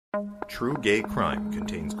True Gay Crime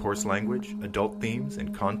contains coarse language, adult themes,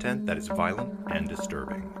 and content that is violent and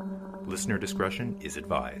disturbing. Listener discretion is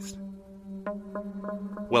advised.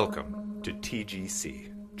 Welcome to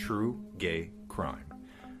TGC, True Gay Crime.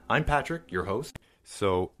 I'm Patrick, your host.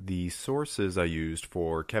 So the sources I used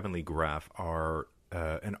for Keven Lee Graff are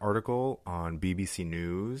an article on BBC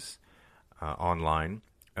News online,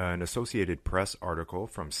 an Associated Press article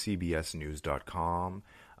from cbsnews.com,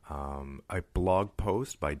 a blog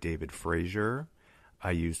post by David Fraser.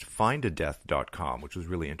 I used findadeath.com, which was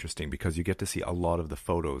really interesting because you get to see a lot of the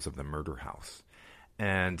photos of the murder house.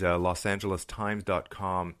 And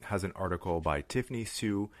LosAngelesTimes.com has an article by Tiffany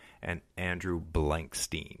Sue and Andrew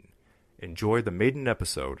Blankstein. Enjoy the maiden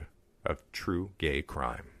episode of True Gay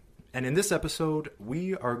Crime. And in this episode,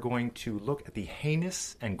 we are going to look at the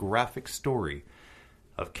heinous and graphic story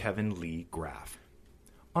of Keven Lee Graff.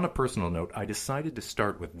 On a personal note, I decided to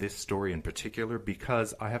start with this story in particular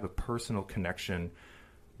because I have a personal connection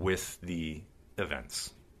with the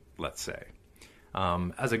events, let's say.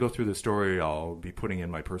 As I go through the story, I'll be putting in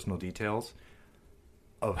my personal details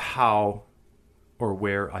of how or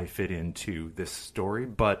where I fit into this story.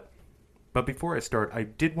 But before I start, I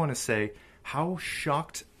did want to say how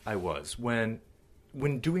shocked I was when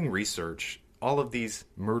doing research. All of these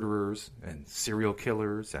murderers and serial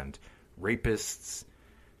killers and rapists,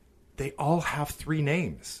 they all have three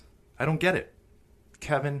names. I don't get it.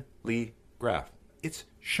 Keven Lee Graff. It's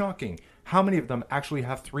shocking how many of them actually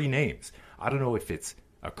have three names. I don't know if it's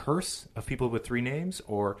a curse of people with three names,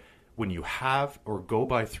 or when you have or go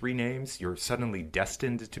by three names, you're suddenly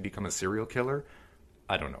destined to become a serial killer.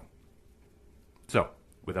 I don't know. So,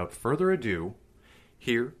 without further ado,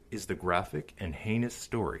 here is the graphic and heinous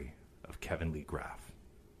story of Keven Lee Graff.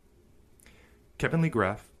 Keven Lee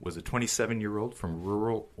Graff was a 27-year-old from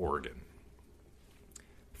rural Oregon.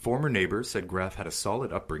 Former neighbors said Graff had a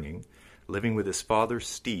solid upbringing, living with his father,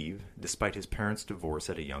 Steve, despite his parents' divorce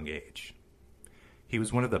at a young age. He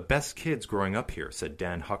was one of the best kids growing up here, said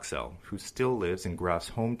Dan Huxell, who still lives in Graff's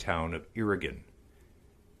hometown of Irrigan.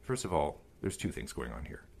 First of all, there's two things going on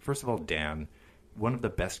here. First of all, Dan, one of the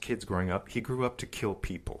best kids growing up, he grew up to kill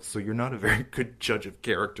people, so you're not a very good judge of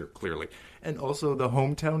character, clearly. And also, the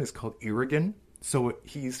hometown is called Irrigan, so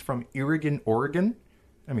he's from Irrigan, Oregon?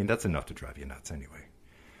 I mean, that's enough to drive you nuts anyway.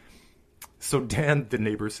 So Dan, the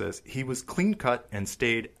neighbor, says he was clean-cut and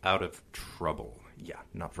stayed out of trouble. Yeah,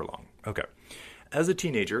 not for long. Okay. As a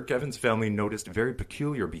teenager, Kevin's family noticed very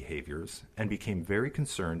peculiar behaviors and became very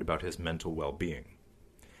concerned about his mental well-being.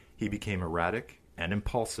 He became erratic and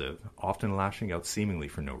impulsive, often lashing out seemingly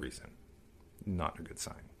for no reason. Not a good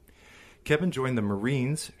sign. Keven joined the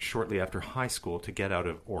Marines shortly after high school to get out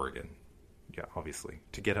of Oregon. Yeah, obviously,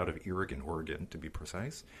 to get out of Irrigan, Oregon, to be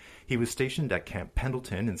precise. He was stationed at Camp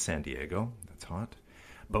Pendleton in San Diego, that's hot,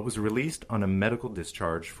 but was released on a medical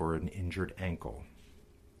discharge for an injured ankle.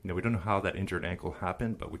 Now, we don't know how that injured ankle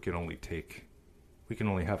happened, but we can only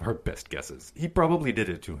have our best guesses. He probably did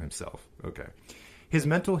it to himself. Okay. His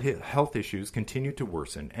mental health issues continued to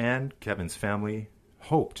worsen, and Kevin's family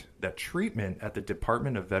hoped that treatment at the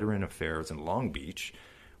Department of Veteran Affairs in Long Beach,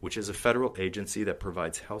 which is a federal agency that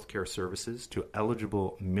provides healthcare services to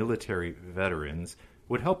eligible military veterans,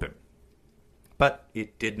 would help him. But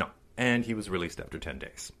it did not, and he was released after 10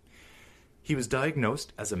 days. He was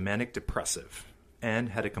diagnosed as a manic depressive and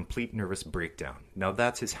had a complete nervous breakdown. Now,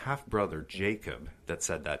 that's his half-brother, Jacob, that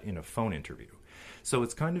said that in a phone interview. So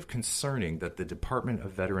it's kind of concerning that the Department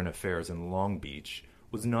of Veteran Affairs in Long Beach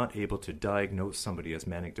was not able to diagnose somebody as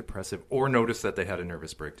manic depressive or notice that they had a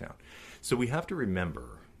nervous breakdown. So we have to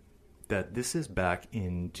remember that this is back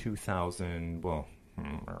in 2000,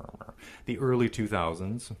 the early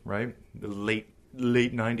 2000s, right? The late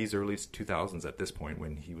 90s, early 2000s at this point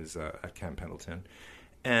when he was at Camp Pendleton.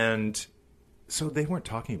 And so they weren't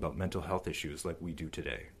talking about mental health issues like we do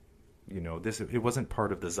today. You know, it wasn't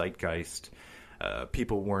part of the zeitgeist.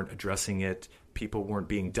 People weren't addressing it. People weren't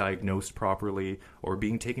being diagnosed properly or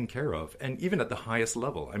being taken care of. And even at the highest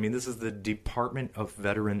level. I mean, this is the Department of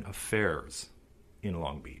Veteran Affairs in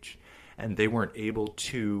Long Beach. And they weren't able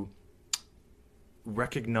to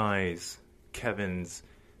recognize Kevin's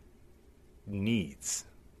needs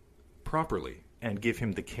properly and give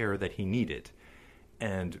him the care that he needed.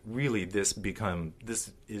 And really, this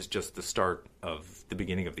is just the start of the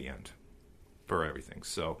beginning of the end for everything.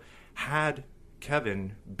 So had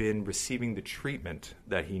Keven been receiving the treatment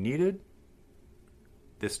that he needed,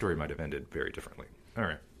 this story might have ended very differently. All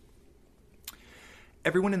right.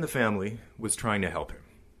 Everyone in the family was trying to help him.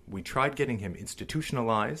 We tried getting him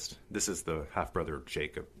institutionalized. This is the half-brother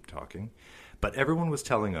Jacob talking. But everyone was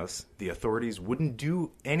telling us the authorities wouldn't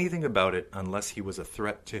do anything about it unless he was a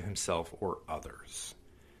threat to himself or others.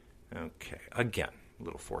 Okay, again, a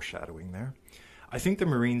little foreshadowing there. I think the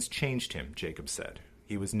Marines changed him, Jacob said.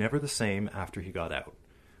 He was never the same after he got out.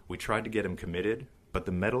 We tried to get him committed, but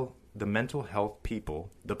the mental health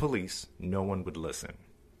people, the police, no one would listen.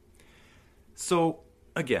 So,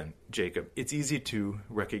 again, Jacob, it's easy to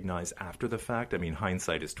recognize after the fact. I mean,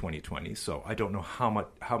 hindsight is 20/20, so I don't know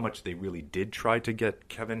how much they really did try to get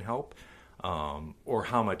Keven help, or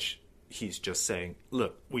how much he's just saying,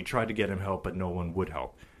 look, we tried to get him help, but no one would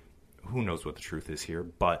help. Who knows what the truth is here,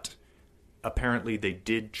 but apparently they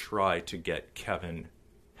did try to get Keven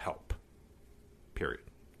help. Period.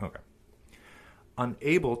 Okay.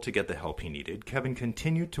 Unable to get the help he needed, Keven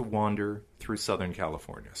continued to wander through Southern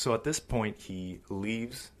California. So at this point, he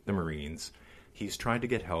leaves the Marines. He's trying to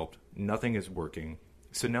get help. Nothing is working.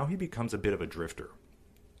 So now he becomes a bit of a drifter.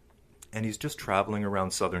 And he's just traveling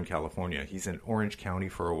around Southern California. He's in Orange County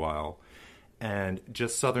for a while, and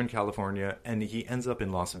just Southern California, and he ends up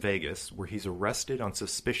in Las Vegas, where he's arrested on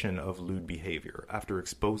suspicion of lewd behavior after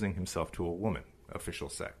exposing himself to a woman,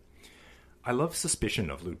 officials say. I love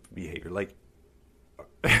suspicion of lewd behavior. Like,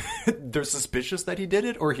 they're suspicious that he did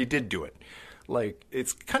it, or he did do it. Like,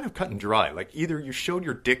 it's kind of cut and dry. Like, either you showed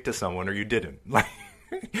your dick to someone or you didn't. Like,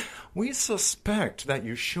 we suspect that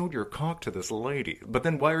you showed your cock to this lady. But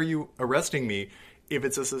then why are you arresting me if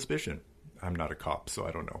it's a suspicion? I'm not a cop, so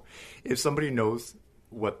I don't know. If somebody knows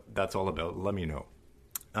what that's all about, let me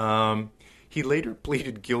know. He later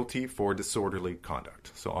pleaded guilty for disorderly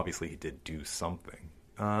conduct. So obviously he did do something.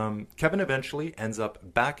 Keven eventually ends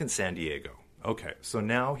up back in San Diego. Okay, so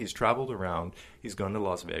now he's traveled around. He's gone to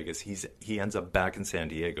Las Vegas. He ends up back in San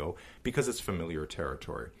Diego because it's familiar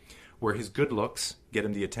territory, where his good looks get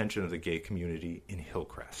him the attention of the gay community in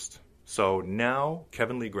Hillcrest. So now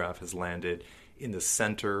Keven Lee Graff has landed in the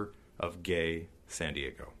center of gay San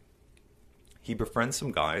Diego. He befriends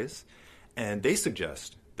some guys, and they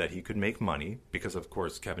suggest that he could make money because, of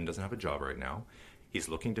course, Keven doesn't have a job right now. He's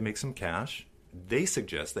looking to make some cash. They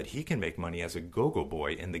suggest that he can make money as a go-go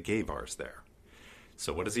boy in the gay bars there.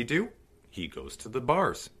 So what does he do? He goes to the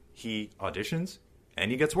bars. He auditions, and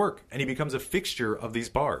he gets work, and he becomes a fixture of these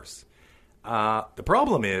bars. The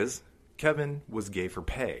problem is, Keven was gay for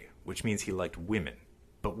pay, which means he liked women,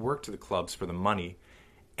 but worked to the clubs for the money,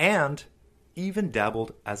 and even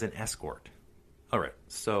dabbled as an escort. All right,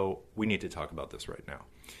 so we need to talk about this right now.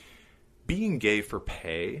 Being gay for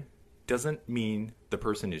pay doesn't mean the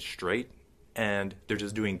person is straight and they're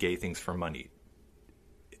just doing gay things for money.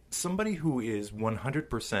 Somebody who is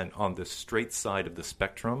 100% on the straight side of the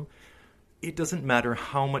spectrum, it doesn't matter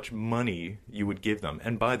how much money you would give them.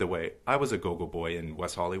 And by the way, I was a go-go boy in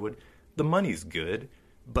West Hollywood. The money's good,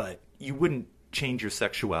 but you wouldn't change your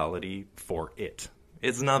sexuality for it.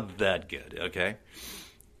 It's not that good, okay?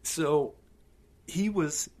 So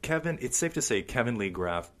Keven, it's safe to say Keven Lee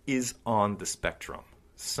Graff is on the spectrum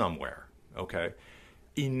somewhere, okay?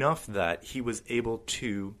 Enough that he was able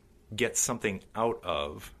to get something out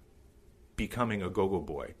of becoming a go-go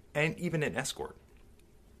boy and even an escort.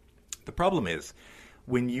 The problem is,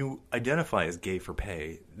 when you identify as gay for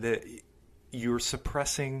pay, you're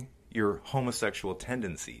suppressing your homosexual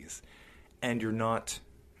tendencies, and you're not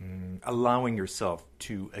allowing yourself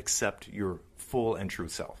to accept your full and true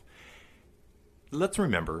self. Let's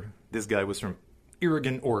remember, this guy was from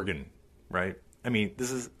Oregon, Oregon, right? I mean, this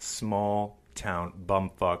is small town,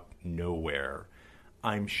 bumfuck, nowhere.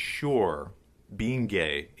 I'm sure being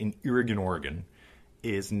gay in Oregon, Oregon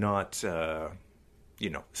is not,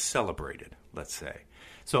 celebrated, let's say.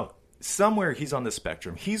 So somewhere he's on the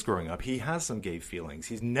spectrum. He's growing up. He has some gay feelings.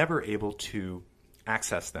 He's never able to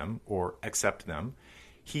access them or accept them.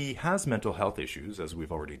 He has mental health issues, as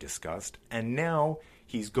we've already discussed. And now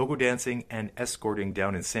he's go-go dancing and escorting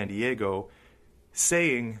down in San Diego,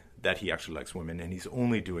 saying that he actually likes women, and he's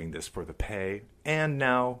only doing this for the pay. And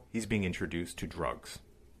now he's being introduced to drugs.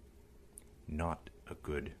 Not a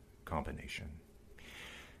good combination.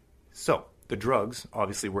 So the drugs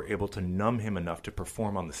obviously were able to numb him enough to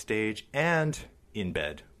perform on the stage and in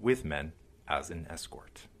bed with men as an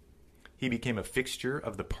escort. He became a fixture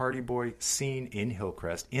of the party boy scene in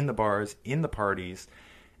Hillcrest, in the bars, in the parties,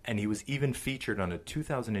 and he was even featured on a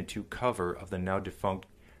 2002 cover of the now defunct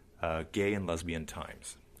Gay and Lesbian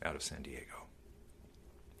Times out of San Diego.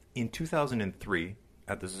 In 2003,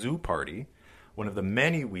 at the Zoo Party, one of the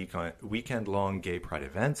many weekend-long gay pride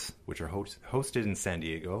events, which are hosted in San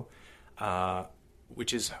Diego, and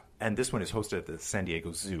this one is hosted at the San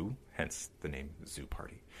Diego Zoo, hence the name Zoo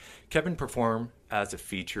Party. Keven performed as a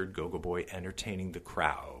featured go-go boy, entertaining the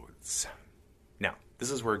crowds. Now, This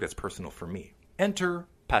is where it gets personal for me. Enter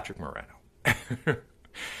Patrick Marano.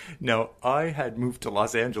 Now, I had moved to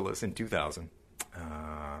Los Angeles in 2000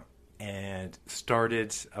 and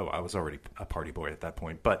started... Oh, I was already a party boy at that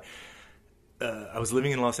point, but I was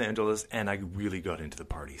living in Los Angeles, and I really got into the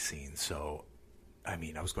party scene. So, I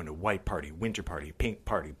mean, I was going to white party, winter party, pink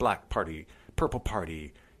party, black party, purple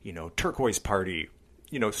party, turquoise party,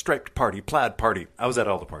 striped party, plaid party. I was at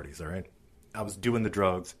all the parties, all right? I was doing the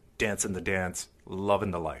drugs, dancing the dance,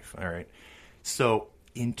 loving the life, all right? So,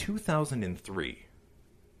 in 2003,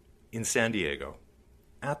 in San Diego,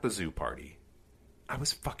 at the zoo party, I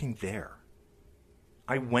was fucking there.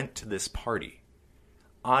 I went to this party.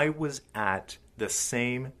 I was at the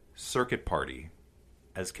same circuit party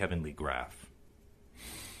as Kevin Lee Graff.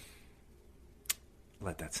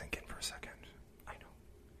 Let that sink in for a second. I know.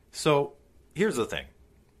 So, here's the thing.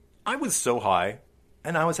 I was so high,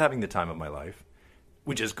 and I was having the time of my life,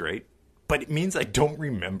 which is great, but it means I don't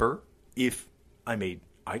remember if I made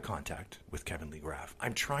eye contact with Kevin Lee Graff.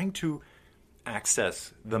 I'm trying to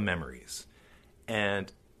access the memories,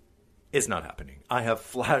 and it's not happening. I have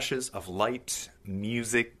flashes of light,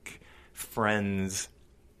 music, friends,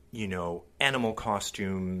 animal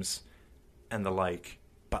costumes, and the like,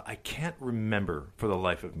 but I can't remember for the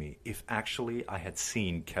life of me if actually I had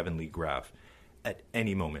seen Kevin Lee Graff at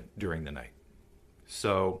any moment during the night.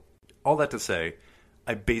 So, all that to say,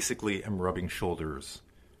 I basically am rubbing shoulders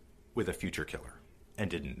with a future killer and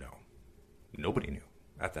didn't know. Nobody knew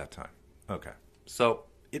at that time. Okay, so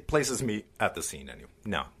it places me at the scene anyway.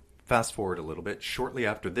 Now, fast forward a little bit. Shortly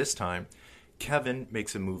after this time, Kevin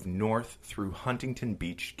makes a move north through Huntington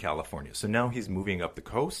Beach, California. So now he's moving up the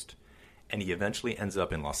coast, and he eventually ends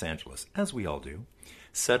up in Los Angeles, as we all do,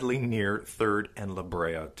 settling near 3rd and La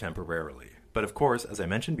Brea temporarily. But of course, as I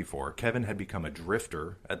mentioned before, Kevin had become a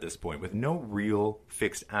drifter at this point with no real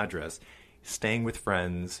fixed address, staying with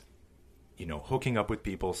friends, hooking up with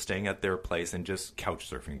people, staying at their place, and just couch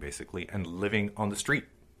surfing, basically, and living on the street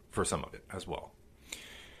for some of it as well.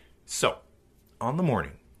 So, on the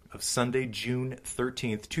morning of Sunday, June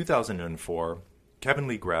 13th, 2004, Kevin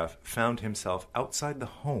Lee Graff found himself outside the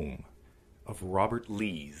home of Robert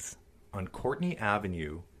Lees on Courtney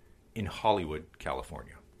Avenue in Hollywood,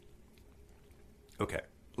 California. Okay,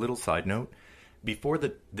 little side note. Before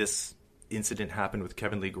this incident happened with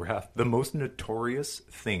Kevin Lee Graff, the most notorious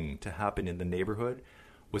thing to happen in the neighborhood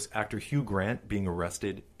was actor Hugh Grant being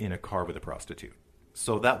arrested in a car with a prostitute.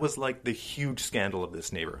 So that was like the huge scandal of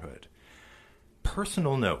this neighborhood.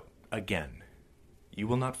 Personal note, again, you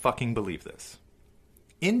will not fucking believe this.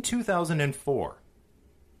 In 2004,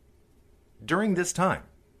 during this time,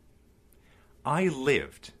 I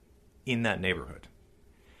lived in that neighborhood.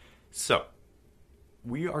 So,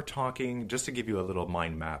 we are talking, just to give you a little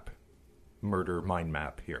murder mind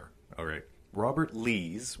map here, all right? Robert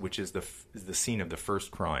Lees, which is the scene of the first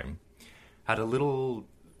crime, had a little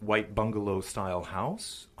white bungalow-style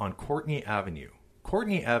house on Courtney Avenue.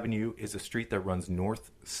 Courtney Avenue is a street that runs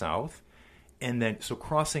north-south, and then, so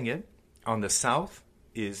crossing it, on the south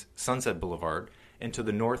is Sunset Boulevard, and to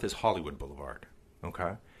the north is Hollywood Boulevard,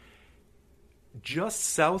 okay? Just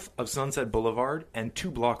south of Sunset Boulevard and 2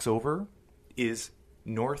 blocks over is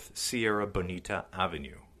North Sierra Bonita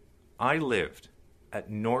Avenue. I lived at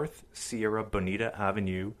North Sierra Bonita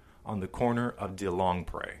Avenue on the corner of de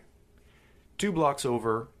Longpre. 2 blocks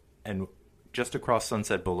over and just across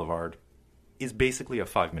Sunset Boulevard is basically a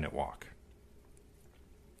 5-minute walk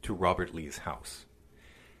to Robert Lee's house.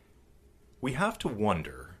 We have to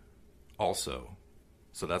wonder also,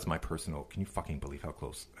 so that's my personal, can you fucking believe how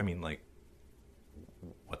close? I mean, like,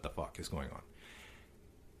 what the fuck is going on?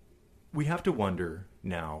 We have to wonder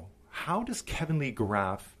now, how does Kevin Lee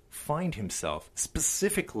Graff find himself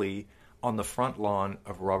specifically on the front lawn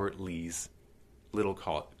of Robert Lee's little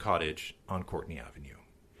cottage on Courtney Avenue?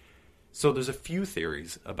 So there's a few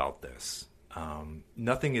theories about this.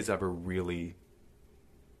 Nothing is ever really,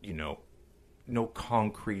 no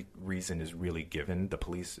concrete reason is really given. The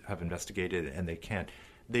police have investigated and they can't.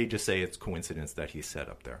 They just say it's coincidence that he's set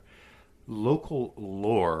up there. Local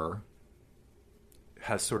lore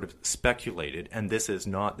has sort of speculated, and this is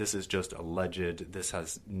just alleged, this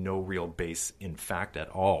has no real base in fact at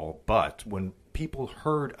all, but when people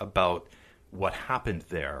heard about what happened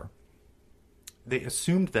there, they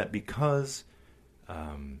assumed that because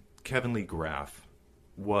Kevin Lee Graff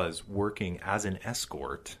was working as an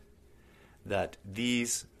escort, that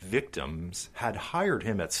these victims had hired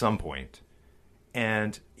him at some point,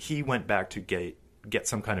 and he went back to get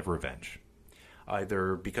some kind of revenge.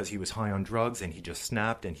 Either because he was high on drugs and he just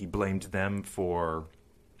snapped and he blamed them for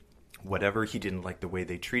whatever. He didn't like the way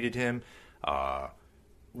they treated him.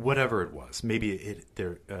 whatever it was. Maybe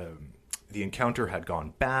the encounter had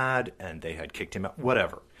gone bad and they had kicked him out,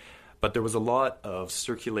 whatever. But there was a lot of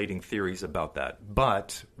circulating theories about that.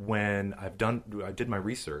 But when I did my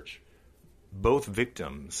research, both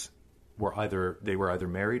victims were either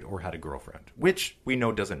married or had a girlfriend, which we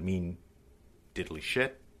know doesn't mean diddly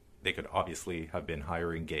shit. They could obviously have been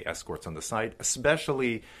hiring gay escorts on the side,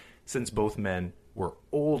 especially since both men were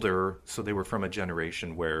older, so they were from a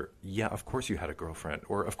generation where, yeah, of course you had a girlfriend,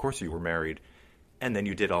 or of course you were married, and then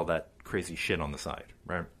you did all that crazy shit on the side,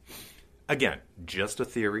 right? Again, just a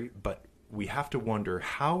theory, but we have to wonder,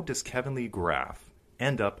 how does Keven Lee Graff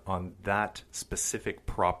end up on that specific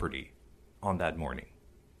property on that morning?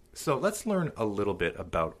 So let's learn a little bit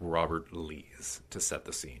about Robert Lees to set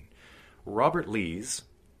the scene. Robert Lees,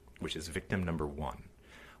 which is victim number 1,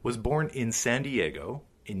 was born in San Diego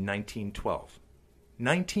in 1912.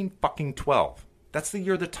 1912. That's the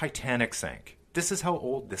year the Titanic sank. This is how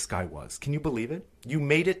old this guy was. Can you believe it? You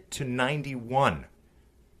made it to 91.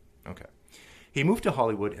 Okay. He moved to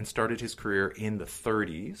Hollywood and started his career in the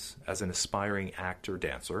 30s as an aspiring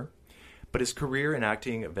actor-dancer. But his career in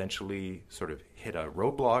acting eventually sort of hit a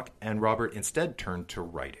roadblock, and Robert instead turned to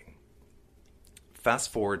writing.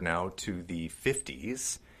 Fast forward now to the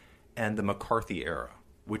 50s and the McCarthy era,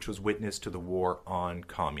 which was witness to the war on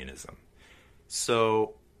communism.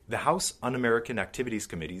 So the House Un-American Activities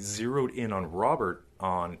Committee zeroed in on Robert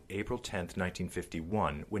on April 10th,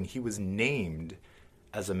 1951, when he was named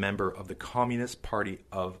as a member of the Communist Party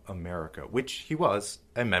of America, which he was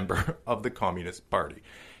a member of the Communist Party,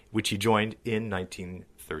 which he joined in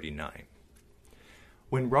 1939.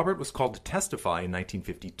 When Robert was called to testify in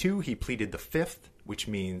 1952, he pleaded the fifth, which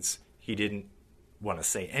means he didn't want to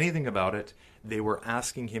say anything about it. They were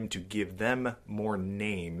asking him to give them more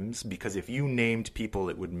names, because if you named people,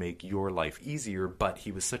 it would make your life easier. But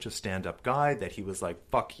he was such a stand-up guy that he was like,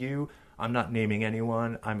 fuck you, I'm not naming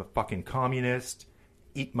anyone, I'm a fucking communist,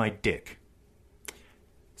 eat my dick.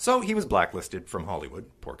 So he was blacklisted from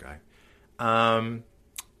Hollywood, poor guy.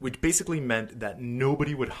 Which basically meant that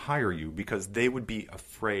nobody would hire you because they would be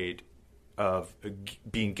afraid of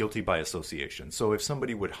being guilty by association. So if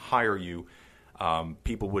somebody would hire you,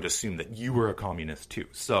 people would assume that you were a communist too.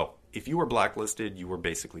 So if you were blacklisted, you were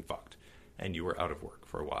basically fucked, and you were out of work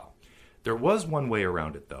for a while. There was one way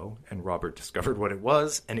around it, though, and Robert discovered what it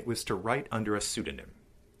was, and it was to write under a pseudonym.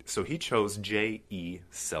 So he chose J.E.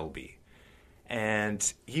 Selby.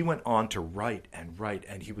 And he went on to write,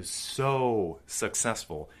 and he was so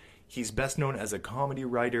successful. He's best known as a comedy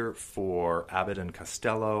writer for Abbott and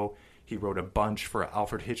Costello. He wrote a bunch for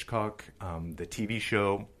Alfred Hitchcock, the TV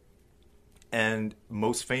show. And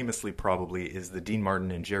most famously probably is the Dean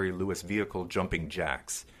Martin and Jerry Lewis vehicle Jumping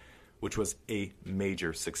Jacks, which was a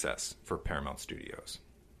major success for Paramount Studios.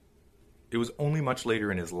 It was only much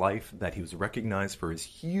later in his life that he was recognized for his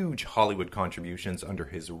huge Hollywood contributions under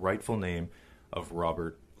his rightful name of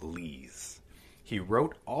Robert Lees. He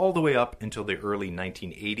wrote all the way up until the early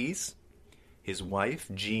 1980s. His wife,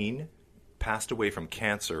 Jean, passed away from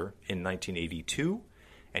cancer in 1982,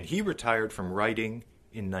 and he retired from writing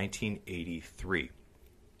in 1983.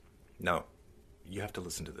 Now, you have to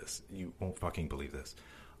listen to this. You won't fucking believe this.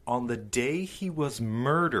 On the day he was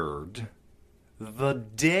murdered,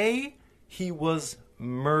 I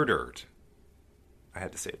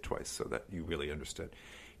had to say it twice so that you really understood.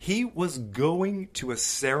 He was going to a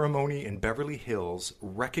ceremony in Beverly Hills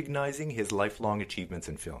recognizing his lifelong achievements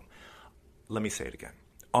in film. Let me say it again.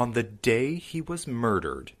 On the day he was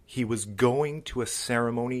murdered, he was going to a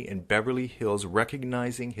ceremony in Beverly Hills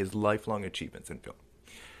recognizing his lifelong achievements in film.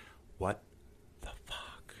 What the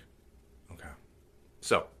fuck? Okay.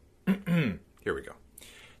 So, here we go.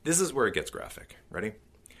 This is where it gets graphic. Ready?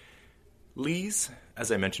 Lees,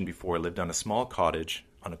 as I mentioned before, lived on a small cottage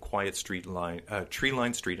on a quiet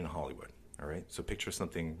tree-lined street in Hollywood. All right? So picture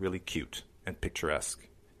something really cute and picturesque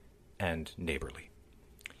and neighborly.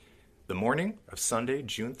 The morning of Sunday,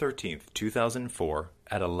 June 13th, 2004,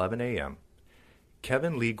 at 11 a.m.,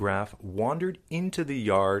 Keven Lee Graff wandered into the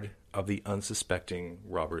yard of the unsuspecting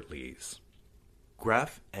Robert Lees.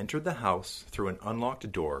 Graff entered the house through an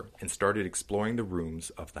unlocked door and started exploring the rooms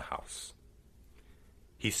of the house.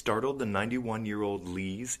 He startled the 91-year-old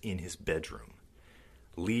Lees in his bedroom.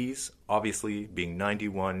 Lees, obviously being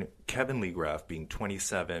 91, Keven Lee Graff being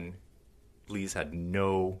 27, Lees had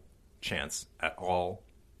no chance at all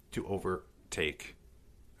to overtake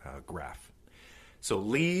Graff. So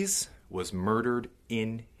Lees was murdered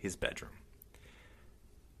in his bedroom.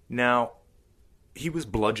 Now, he was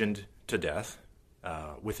bludgeoned to death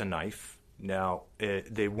with a knife. Now,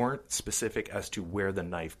 they weren't specific as to where the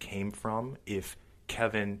knife came from, if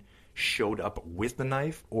Keven showed up with the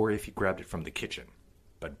knife or if he grabbed it from the kitchen.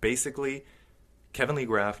 But basically, Keven Lee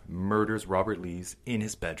Graff murders Robert Lees in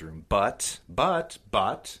his bedroom. But,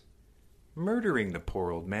 murdering the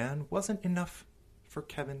poor old man wasn't enough for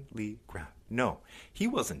Keven Lee Graff. No, he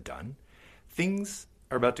wasn't done. Things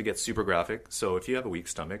are about to get super graphic, so if you have a weak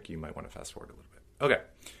stomach, you might want to fast forward a little bit. Okay.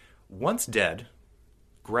 Once dead,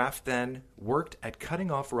 Graff then worked at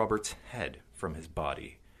cutting off Robert's head from his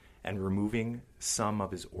body and removing some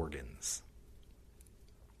of his organs.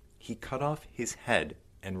 He cut off his head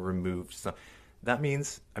and removed some. That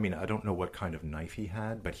means, I don't know what kind of knife he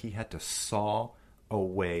had, but he had to saw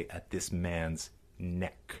away at this man's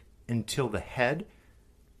neck until the head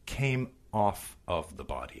came off of the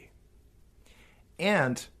body.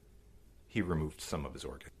 And he removed some of his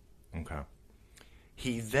organs. Okay.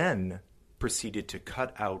 He then proceeded to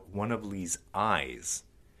cut out one of Lee's eyes,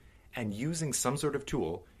 and using some sort of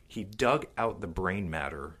tool, he dug out the brain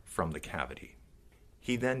matter from the cavity.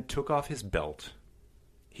 He then took off his belt.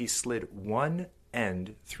 He slid one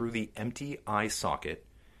end through the empty eye socket,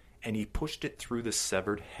 and he pushed it through the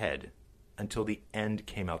severed head until the end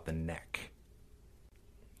came out the neck.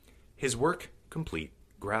 His work complete,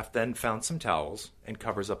 Graff then found some towels and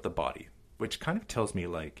covers up the body, which kind of tells me,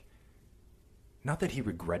 not that he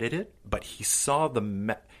regretted it, but he saw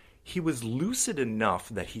he was lucid enough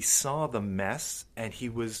that he saw the mess and he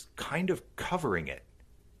was kind of covering it,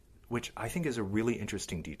 which I think is a really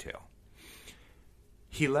interesting detail.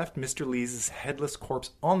 He left Mr. Lees' headless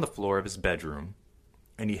corpse on the floor of his bedroom,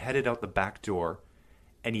 and he headed out the back door,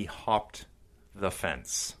 and he hopped the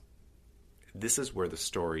fence. This is where the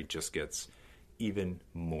story just gets even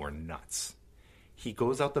more nuts. He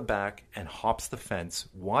goes out the back and hops the fence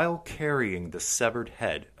while carrying the severed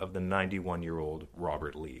head of the 91-year-old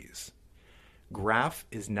Robert Lees. Graff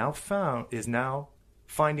is now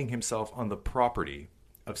finding himself on the property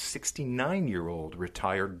of 69-year-old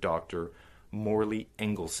retired Dr. Morley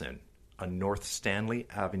Engelson on North Stanley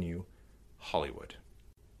Avenue, Hollywood.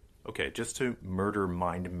 Okay, just to murder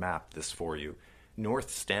mind map this for you,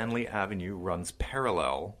 North Stanley Avenue runs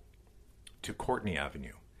parallel to Courtney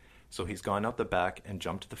Avenue. So he's gone out the back and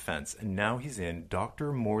jumped the fence, and now he's in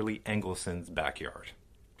Dr. Morley Engelson's backyard.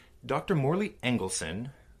 Dr. Morley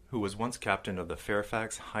Engelson, who was once captain of the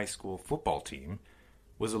Fairfax High School football team,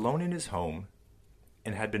 was alone in his home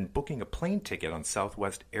and had been booking a plane ticket on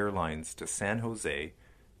Southwest Airlines to San Jose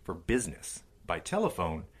for business by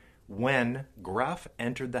telephone when Graff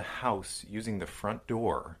entered the house using the front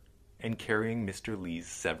door and carrying Mr. Lee's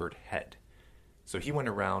severed head. So he went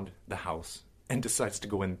around the house and decides to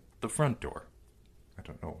go in the front door. I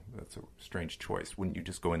don't know, that's a strange choice. Wouldn't you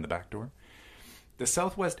just go in the back door? The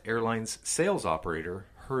Southwest Airlines sales operator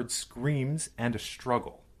heard screams and a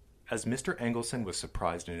struggle as Mr. Engelson was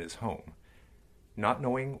surprised in his home. Not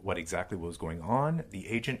knowing what exactly was going on, the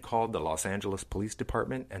agent called the Los Angeles Police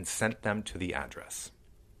Department and sent them to the address.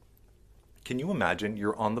 Can you imagine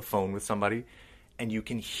you're on the phone with somebody and you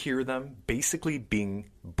can hear them basically being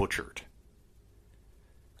butchered?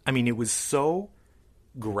 It was so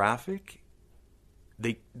graphic.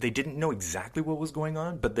 They didn't know exactly what was going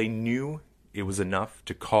on, but they knew it was enough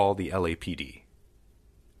to call the LAPD.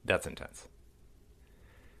 That's intense.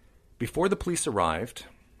 Before the police arrived,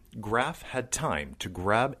 Graff had time to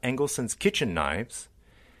grab Engelson's kitchen knives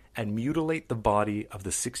and mutilate the body of the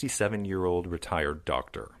 67-year-old retired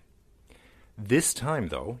doctor. This time,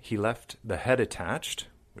 though, he left the head attached,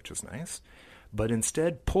 which was nice, but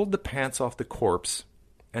instead pulled the pants off the corpse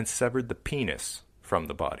and severed the penis from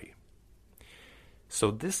the body.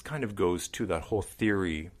 So this kind of goes to that whole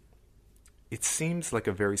theory. It seems like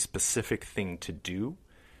a very specific thing to do.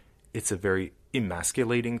 It's a very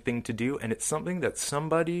emasculating thing to do, and it's something that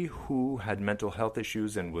somebody who had mental health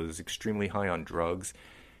issues and was extremely high on drugs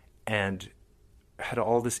and had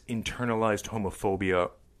all this internalized homophobia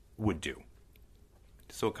would do.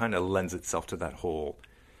 So it kind of lends itself to that whole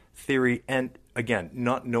theory. And again,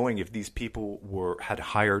 not knowing if these people had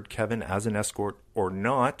hired Keven as an escort or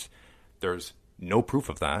not, there's no proof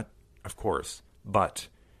of that, of course. But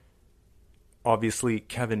obviously,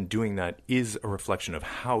 Keven doing that is a reflection of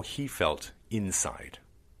how he felt inside,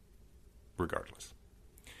 regardless.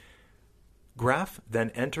 Graff then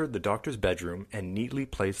entered the doctor's bedroom and neatly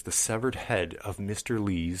placed the severed head of Mr.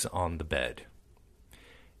 Lees on the bed.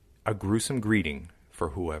 A gruesome greeting for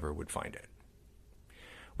whoever would find it.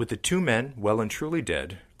 With the two men well and truly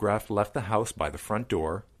dead, Graff left the house by the front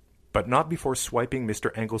door, but not before swiping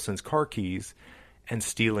Mr. Engelson's car keys and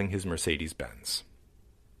stealing his Mercedes-Benz.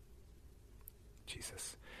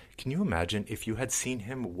 Jesus. Can you imagine if you had seen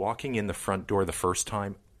him walking in the front door the first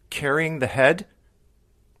time, carrying the head?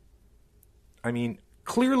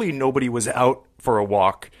 Clearly nobody was out for a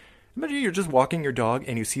walk. Imagine you're just walking your dog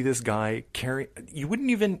and you see this guy carrying, you wouldn't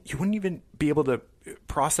even be able to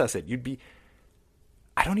process it. You'd be,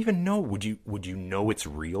 I don't even know. Would you know it's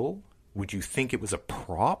real? Would you think it was a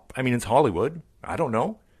prop? I mean, it's Hollywood. I don't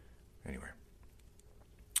know. Anyway.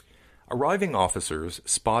 Arriving officers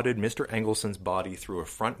spotted Mr. Engelson's body through a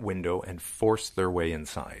front window and forced their way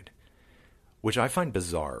inside, which I find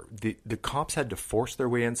bizarre. The cops had to force their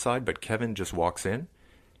way inside, but Keven just walks in.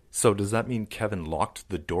 So does that mean Keven locked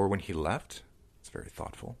the door when he left? It's very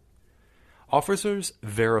thoughtful. Officers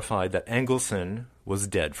verified that Engelson was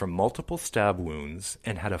dead from multiple stab wounds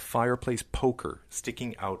and had a fireplace poker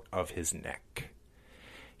sticking out of his neck.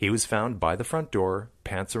 He was found by the front door,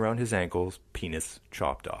 pants around his ankles, penis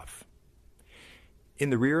chopped off. In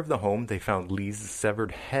the rear of the home, they found Lee's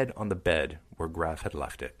severed head on the bed where Graff had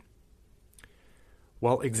left it.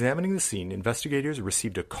 While examining the scene, investigators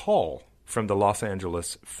received a call from the Los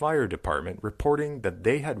Angeles Fire Department reporting that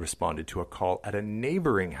they had responded to a call at a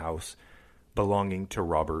neighboring house belonging to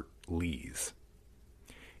Robert Lee's.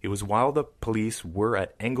 It was while the police were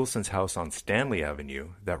at Engelson's house on Stanley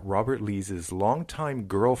Avenue that Robert Lee's longtime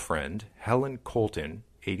girlfriend, Helen Colton,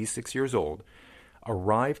 86 years old,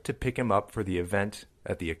 arrived to pick him up for the event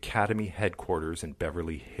at the Academy headquarters in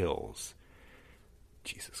Beverly Hills.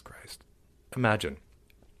 Jesus Christ. Imagine.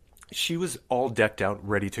 She was all decked out,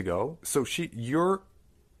 ready to go. So you're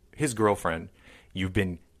his girlfriend. You're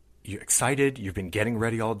excited. You've been getting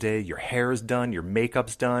ready all day. Your hair is done. Your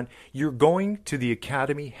makeup's done. You're going to the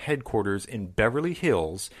Academy headquarters in Beverly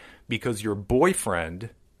Hills because your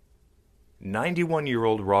boyfriend,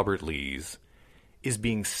 91-year-old Robert Lees, is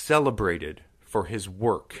being celebrated for his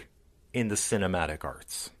work in the cinematic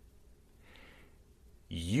arts.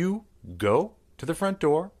 You go to the front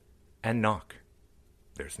door and knock.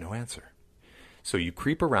 There's no answer. So you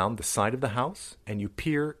creep around the side of the house and you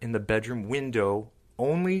peer in the bedroom window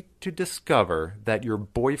only to discover that your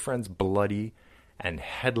boyfriend's bloody and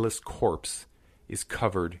headless corpse is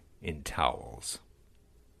covered in towels.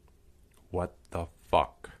 What the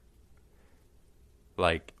fuck?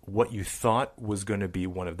 Like, what you thought was going to be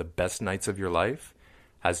one of the best nights of your life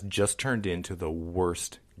has just turned into the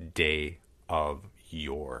worst day of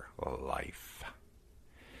your life.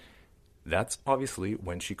 That's obviously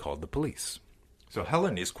when she called the police. So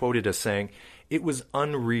Helen is quoted as saying, "It was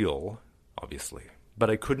unreal, obviously,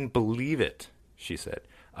 but I couldn't believe it," she said.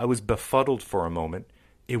 "I was befuddled for a moment.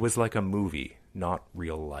 It was like a movie, not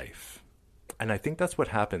real life." And I think that's what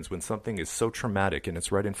happens when something is so traumatic and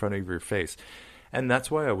it's right in front of your face. And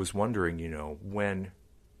that's why I was wondering, when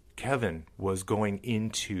Keven was going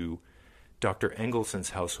into Dr.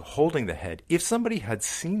 Engelson's house holding the head, if somebody had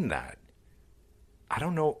seen that, I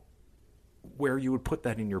don't know where you would put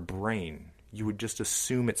that in your brain. You would just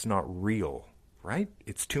assume it's not real, right?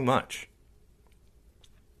 It's too much.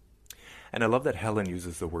 And I love that Helen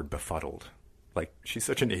uses the word befuddled. Like, she's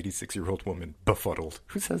such an 86-year-old woman, befuddled.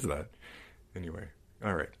 Who says that? Anyway,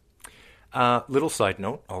 all right. Little side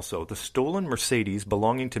note also, the stolen Mercedes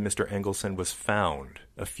belonging to Mr. Engelson was found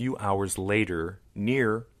a few hours later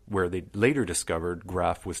near where they later discovered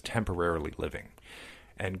Graff was temporarily living.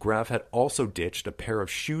 And Graff had also ditched a pair of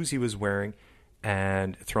shoes he was wearing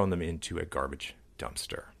and thrown them into a garbage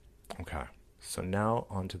dumpster. Okay, so now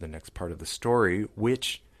on to the next part of the story,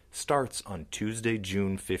 which starts on Tuesday,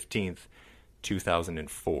 June 15th,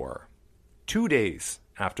 2004. 2 days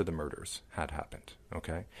after the murders had happened,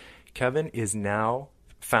 okay? Keven is now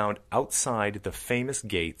found outside the famous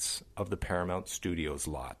gates of the Paramount Studios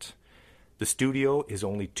lot. The studio is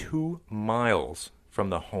only 2 miles from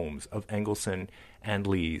the homes of Engelson and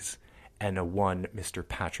Lees and a one Mr.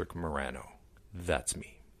 Patrick Marano. That's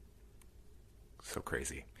me. So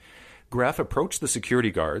crazy. Graff approached the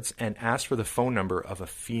security guards and asked for the phone number of a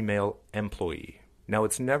female employee. Now,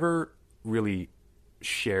 it's never really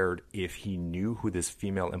shared if he knew who this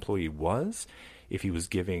female employee was, if he was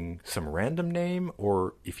giving some random name,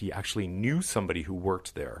 or if he actually knew somebody who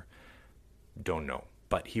worked there. Don't know.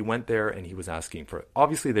 But he went there and he was asking for it.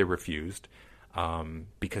 Obviously, they refused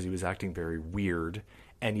because he was acting very weird.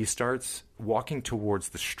 And he starts walking towards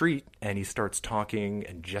the street and he starts talking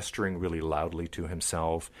and gesturing really loudly to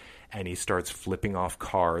himself. And he starts flipping off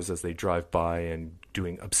cars as they drive by and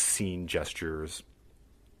doing obscene gestures.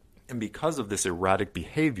 And because of this erratic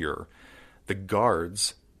behavior, the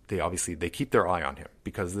guards, they keep their eye on him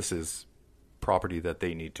because this is property that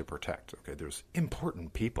they need to protect. Okay, there's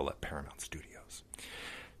important people at Paramount Studios.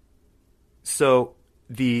 So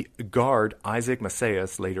the guard, Isaac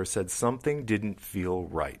Macias, later said something didn't feel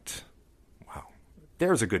right. Wow,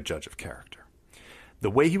 there's a good judge of character. The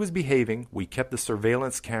way he was behaving, we kept the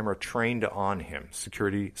surveillance camera trained on him,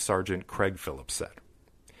 Security Sergeant Craig Phillips said.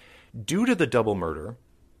 Due to the double murder,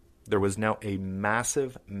 there was now a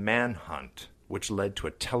massive manhunt, which led to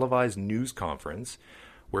a televised news conference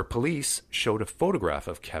where police showed a photograph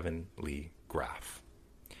of Keven Lee Graff.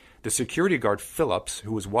 The security guard Phillips,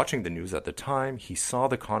 who was watching the news at the time, he saw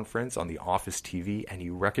the conference on the office TV and he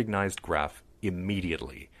recognized Graff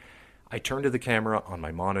immediately. I turned to the camera on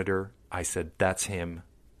my monitor. I said, "That's him.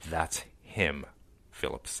 That's him,"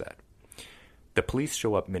 Phillips said. The police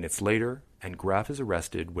show up minutes later, and Graff is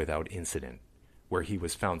arrested without incident, where he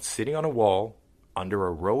was found sitting on a wall under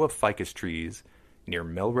a row of ficus trees near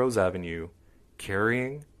Melrose Avenue,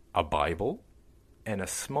 carrying a Bible and a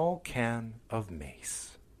small can of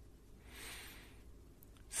mace.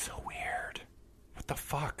 So weird. What the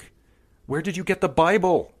fuck? Where did you get the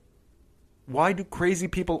Bible? Why do crazy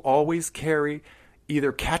people always carry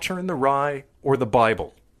either Catcher in the Rye or the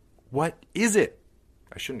Bible? What is it?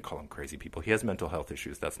 I shouldn't call him crazy people. He has mental health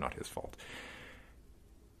issues. That's not his fault.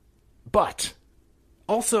 But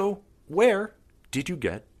also, where did you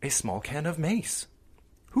get a small can of mace?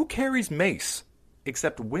 Who carries mace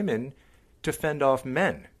except women to fend off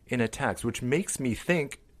men in attacks? Which makes me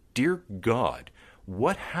think, dear God,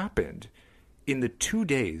 what happened in the 2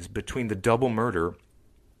 days between the double murder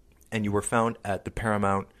and you were found at the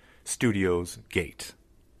Paramount Studios gate?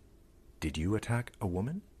 Did you attack a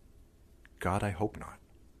woman? God, I hope not.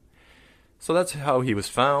 So that's how he was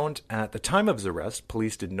found. At the time of his arrest,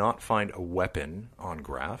 police did not find a weapon on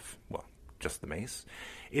Graff. Well, just the mace.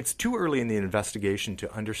 It's too early in the investigation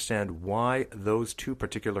to understand why those two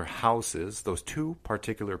particular houses, those two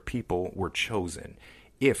particular people were chosen,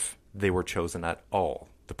 if they were chosen at all,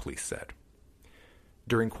 the police said.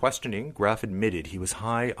 During questioning, Graff admitted he was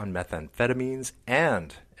high on methamphetamines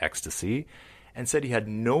and ecstasy and said he had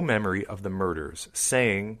no memory of the murders,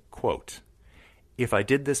 saying, quote, "If I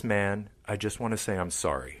did this, man, I just want to say I'm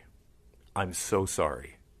sorry. I'm so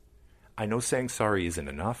sorry. I know saying sorry isn't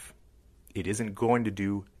enough. It isn't going to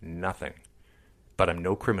do nothing. But I'm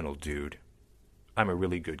no criminal, dude. I'm a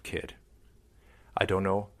really good kid. I don't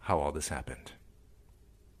know how all this happened."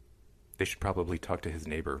 They should probably talk to his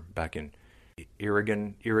neighbor back in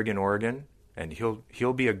Oregon, and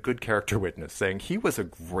he'll be a good character witness, saying he was a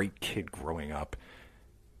great kid growing up.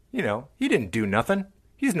 You know, he didn't do nothing.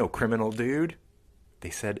 He's no criminal, dude.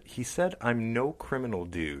 He said, "I'm no criminal,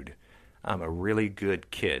 dude. I'm a really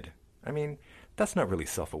good kid." I mean, that's not really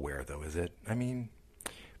self-aware, though, is it? I mean,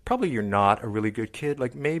 probably you're not a really good kid.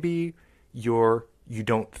 Like, maybe you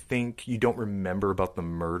don't remember about the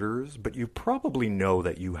murders, but you probably know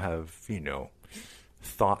that you have,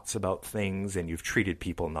 thoughts about things and you've treated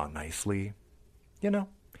people not nicely,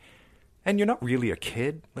 And you're not really a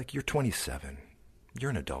kid. Like, you're 27. You're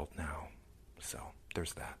an adult now. So,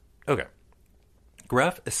 there's that. Okay.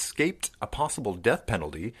 Graff escaped a possible death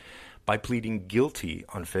penalty by pleading guilty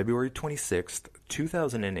on February 26,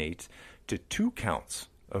 2008 to 2 counts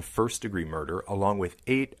of first-degree murder, along with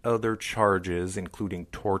 8 other charges, including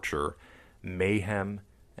torture, mayhem,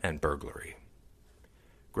 and burglary.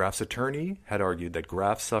 Graff's attorney had argued that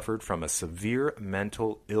Graff suffered from a severe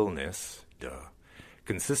mental illness,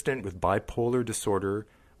 consistent with bipolar disorder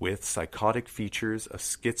with psychotic features of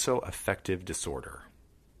schizoaffective disorder.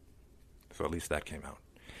 So at least that came out.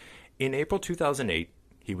 In April 2008,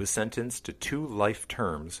 he was sentenced to 2 life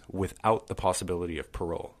terms without the possibility of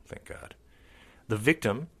parole, thank God. The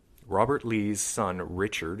victim, Robert Lee's son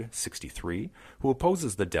Richard, 63, who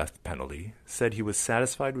opposes the death penalty, said he was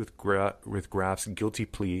satisfied with Graff's guilty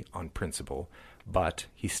plea on principle, but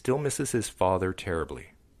he still misses his father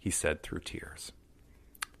terribly, he said through tears.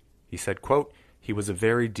 He said, quote, "He was a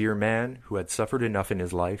very dear man who had suffered enough in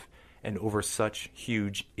his life and over such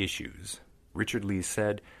huge issues." Richard Lee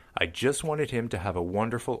said, "I just wanted him to have a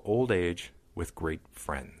wonderful old age with great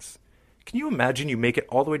friends." Can you imagine you make it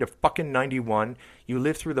all the way to fucking 91, you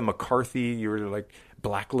live through the McCarthy, you're like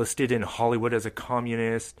blacklisted in Hollywood as a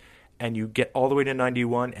communist, and you get all the way to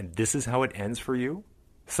 91, and this is how it ends for you?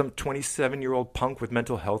 Some 27-year-old punk with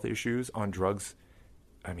mental health issues on drugs?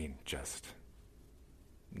 I mean, just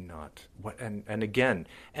not. What? And again,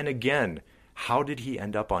 how did he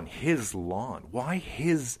end up on his lawn? Why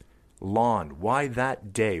his lawn? Why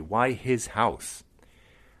that day? Why his house?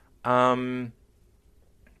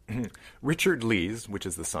 Richard Lees, which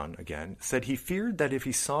is the son again, said he feared that if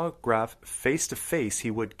he saw Graff face to face,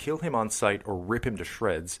 he would kill him on sight or rip him to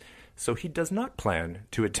shreds, so he does not plan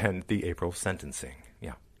to attend the April sentencing.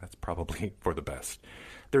 Yeah, that's probably for the best.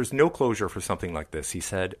 There's no closure for something like this, he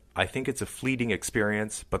said. I think it's a fleeting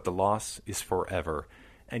experience, but the loss is forever,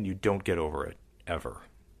 and you don't get over it, ever.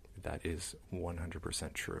 That is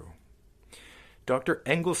 100% true. Dr.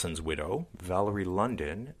 Engelson's widow, Valerie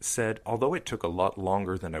London, said, although it took a lot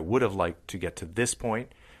longer than I would have liked to get to this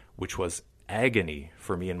point, which was agony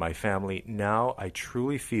for me and my family, now I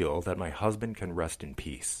truly feel that my husband can rest in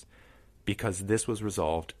peace, because this was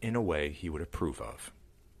resolved in a way he would approve of.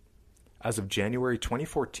 As of January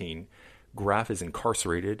 2014, Graff is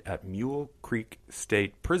incarcerated at Mule Creek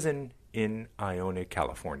State Prison in Ione,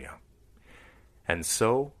 California. And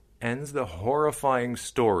so ends the horrifying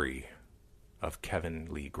story of Keven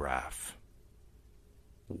Lee Graff.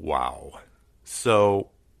 Wow.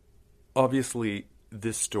 So, obviously,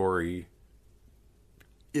 this story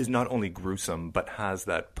is not only gruesome, but has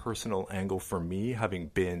that personal angle for me, having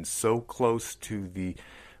been so close to the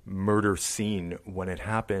murder scene when it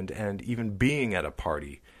happened, and even being at a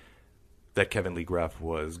party that Keven Lee Graff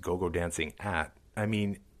was go-go dancing at. I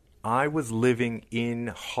mean, I was living in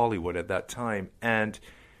Hollywood at that time, and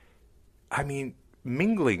I mean,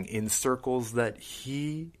 mingling in circles that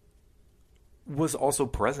he was also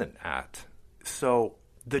present at. So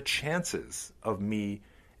the chances of me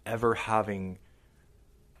ever having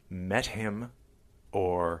met him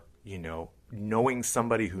or, knowing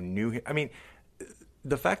somebody who knew him, I mean,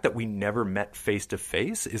 the fact that we never met face to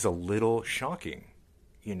face is a little shocking.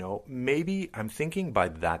 Maybe I'm thinking by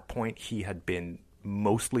that point he had been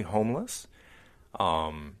mostly homeless.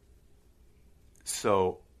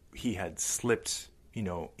 So he had slipped,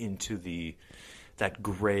 into that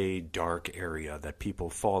gray, dark area that people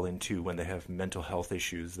fall into when they have mental health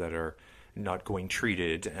issues that are not going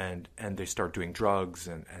treated, and they start doing drugs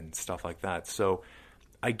and stuff like that. So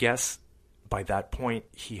I guess by that point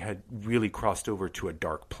he had really crossed over to a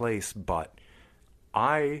dark place, but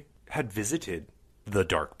I had visited the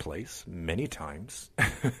dark place many times.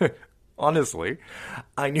 Honestly,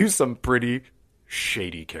 I knew some pretty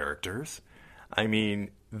shady characters. I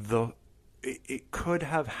mean, it could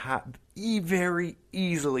have very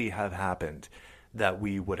easily have happened that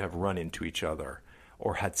we would have run into each other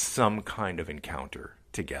or had some kind of encounter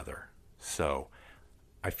together. So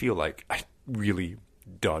I feel like I really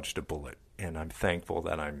dodged a bullet, and I'm thankful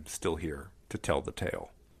that I'm still here to tell the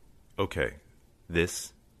tale. Okay,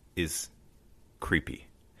 this is creepy.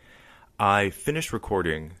 I finished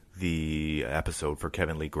recording the episode for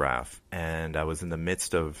Keven Lee Graff, and I was in the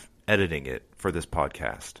midst of editing it for this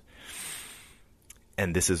podcast.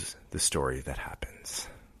 And this is the story that happens.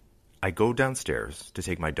 I go downstairs to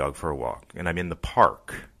take my dog for a walk, and I'm in the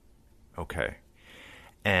park. Okay.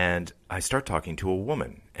 And I start talking to a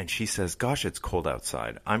woman, and she says, gosh, it's cold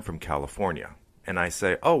outside. I'm from California. And I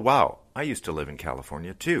say, oh, wow, I used to live in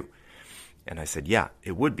California too. And I said, yeah,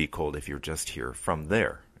 it would be cold if you're just here from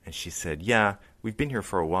there. And she said, yeah, we've been here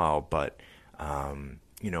for a while, but,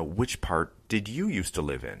 which part did you used to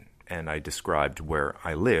live in? And I described where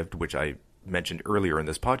I lived, which I mentioned earlier in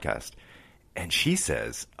this podcast. And she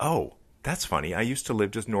says, oh, that's funny. I used to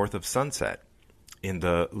live just north of Sunset in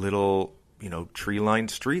the little, tree-lined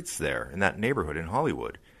streets there in that neighborhood in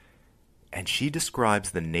Hollywood. And she describes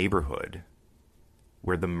the neighborhood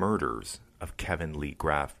where the murders of Keven Lee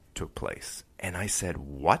Graff took place. And I said,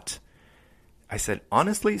 what? I said,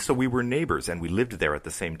 honestly, so we were neighbors and we lived there at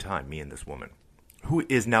the same time, me and this woman, who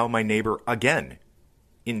is now my neighbor again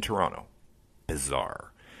in Toronto.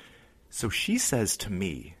 Bizarre. So she says to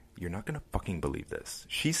me, you're not going to fucking believe this.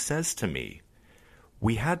 She says to me,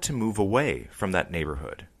 we had to move away from that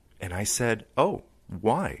neighborhood. And I said, oh,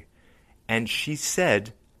 why? And she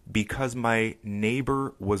said, because my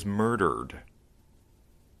neighbor was murdered.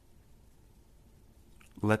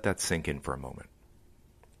 Let that sink in for a moment.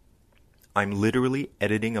 I'm literally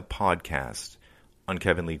editing a podcast on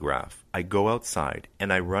Keven Lee Graff. I go outside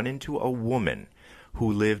and I run into a woman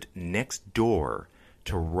who lived next door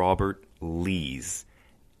to Robert Lee's.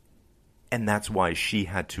 And that's why she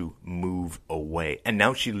had to move away. And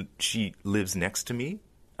now she lives next to me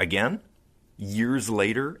again, years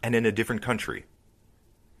later, and in a different country.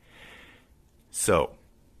 So,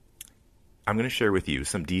 I'm going to share with you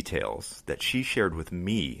some details that she shared with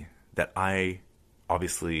me that I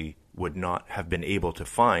obviously would not have been able to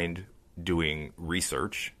find doing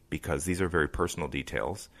research, because these are very personal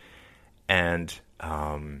details. And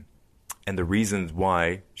the reasons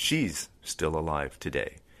why she's still alive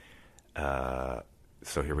today.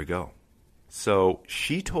 So here we go. So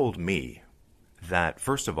she told me that,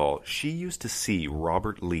 first of all, she used to see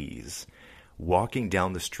Robert Lees walking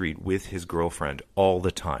down the street with his girlfriend all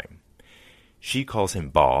the time. She calls him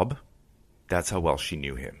Bob. That's how well she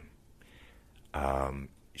knew him.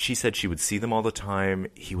 She said she would see them all the time.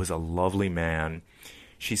 He was a lovely man.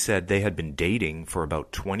 She said they had been dating for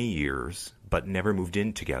about 20 years, but never moved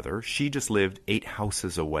in together. She just lived 8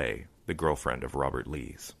 houses away, the girlfriend of Robert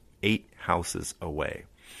Lees. 8 houses away.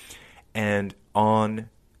 And on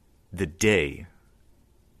the day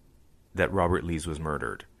that Robert Lees was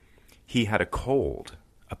murdered, he had a cold,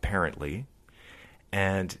 apparently,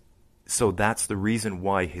 and so that's the reason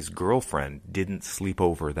why his girlfriend didn't sleep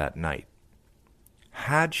over that night.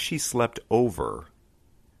 Had she slept over,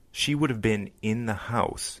 she would have been in the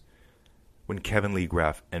house when Keven Lee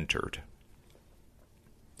Graff entered.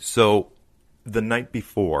 So the night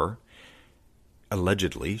before,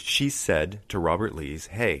 allegedly, she said to Robert Lees,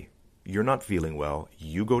 hey, you're not feeling well.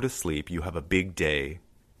 You go to sleep. You have a big day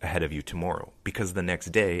ahead of you tomorrow. Because the next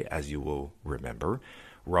day, as you will remember,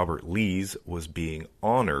 Robert Lees was being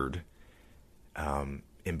honored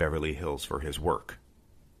in Beverly Hills for his work.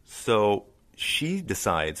 So she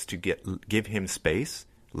decides to give him space,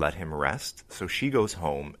 let him rest. So she goes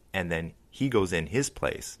home, and then he goes in his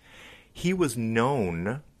place. He was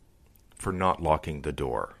known for not locking the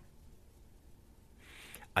door.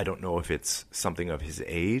 I don't know if it's something of his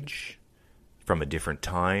age, from a different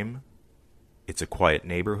time. It's a quiet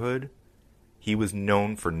neighborhood. He was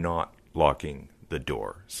known for not locking the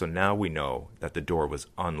door. So now we know that the door was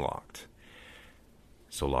unlocked.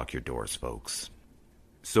 So lock your doors, folks.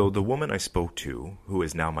 So the woman I spoke to, who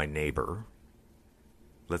is now my neighbor,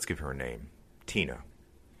 let's give her a name, Tina.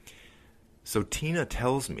 So Tina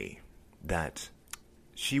tells me that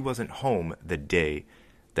she wasn't home the day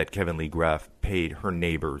that Keven Lee Graff paid her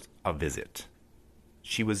neighbors a visit.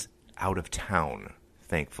 She was out of town,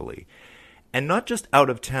 thankfully. And not just out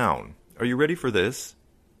of town. Are you ready for this?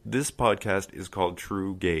 This podcast is called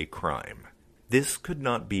True Gay Crime. This could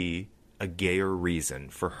not be a gayer reason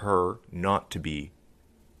for her not to be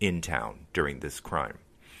in town during this crime.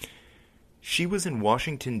 She was in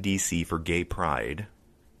Washington, D.C. for Gay Pride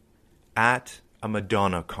at a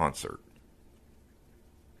Madonna concert.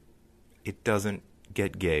 It doesn't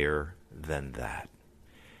get gayer than that.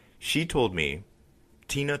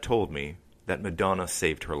 Tina told me that Madonna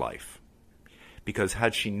saved her life. Because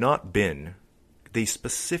had she not been, they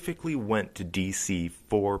specifically went to D.C.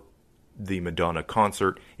 for the Madonna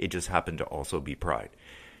concert. It just happened to also be Pride.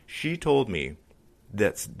 She told me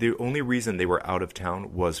that the only reason they were out of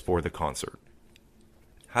town was for the concert.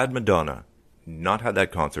 Had Madonna not had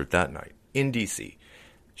that concert that night in D.C.,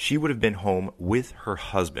 she would have been home with her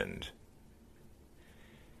husband.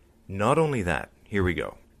 Not only that, here we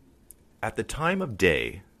go. At the time of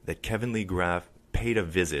day that Keven Lee Graff paid a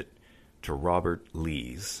visit to Robert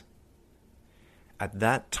Lees, at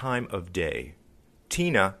that time of day,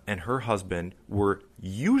 Tina and her husband were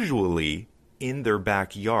usually in their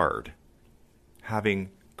backyard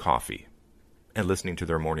having coffee and listening to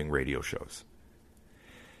their morning radio shows.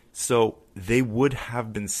 So they would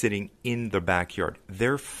have been sitting in the backyard.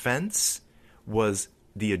 Their fence was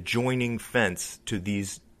the adjoining fence to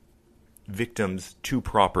these victims' 2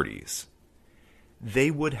 properties.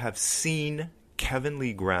 They would have seen Keven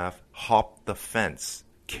Lee Graff hop the fence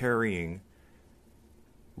carrying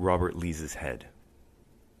Robert Lees' head.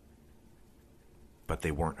 But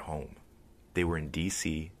they weren't home. They were in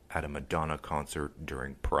D.C. at a Madonna concert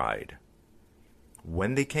during Pride.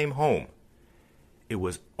 When they came home, it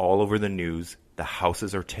was all over the news. The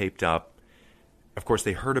houses are taped up. Of course,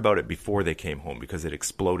 they heard about it before they came home because it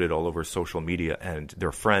exploded all over social media, and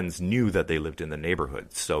their friends knew that they lived in the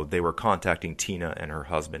neighborhood. So they were contacting Tina and her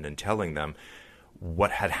husband and telling them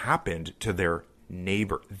what had happened to their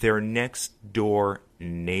neighbor, their next door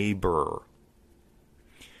neighbor.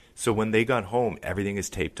 So when they got home, everything is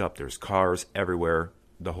taped up. There's cars everywhere,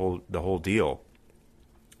 the whole deal.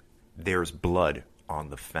 There's blood on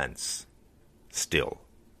the fence still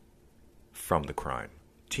from the crime.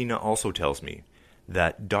 Tina also tells me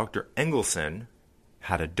that Dr. Engelson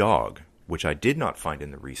had a dog, which I did not find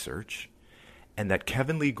in the research, and that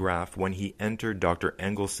Keven Lee Graff, when he entered Dr.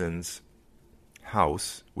 Engelson's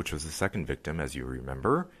house, which was the second victim, as you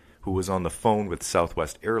remember, who was on the phone with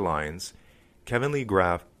Southwest Airlines, Keven Lee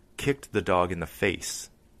Graff kicked the dog in the face,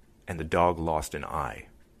 and the dog lost an eye.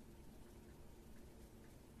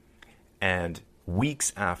 And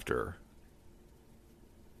weeks after,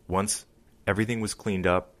 once everything was cleaned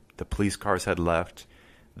up, the police cars had left,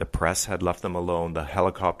 the press had left them alone, the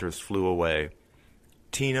helicopters flew away,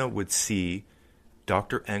 Tina would see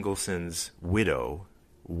Dr. Engelson's widow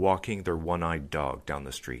walking their one-eyed dog down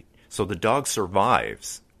the street. So the dog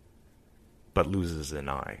survives, but loses an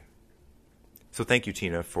eye. So thank you,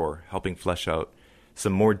 Tina, for helping flesh out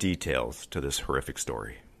some more details to this horrific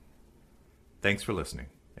story. Thanks for listening,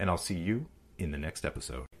 and I'll see you in the next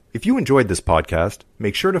episode. If you enjoyed this podcast,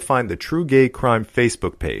 make sure to find the True Gay Crime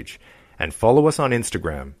Facebook page and follow us on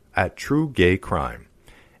Instagram at True Gay Crime.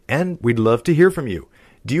 And we'd love to hear from you.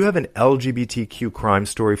 Do you have an LGBTQ crime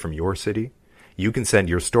story from your city? You can send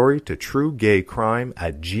your story to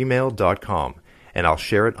truegaycrime@gmail.com, and I'll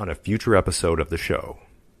share it on a future episode of the show.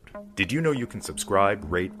 Did you know you can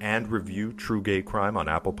subscribe, rate, and review True Gay Crime on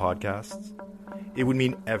Apple Podcasts? It would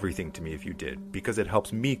mean everything to me if you did, because it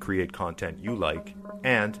helps me create content you like,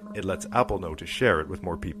 and it lets Apple know to share it with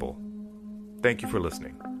more people. Thank you for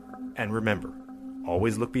listening. And remember,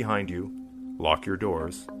 always look behind you, lock your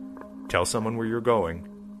doors, tell someone where you're going,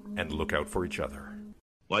 and look out for each other.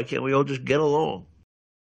 Why can't we all just get along?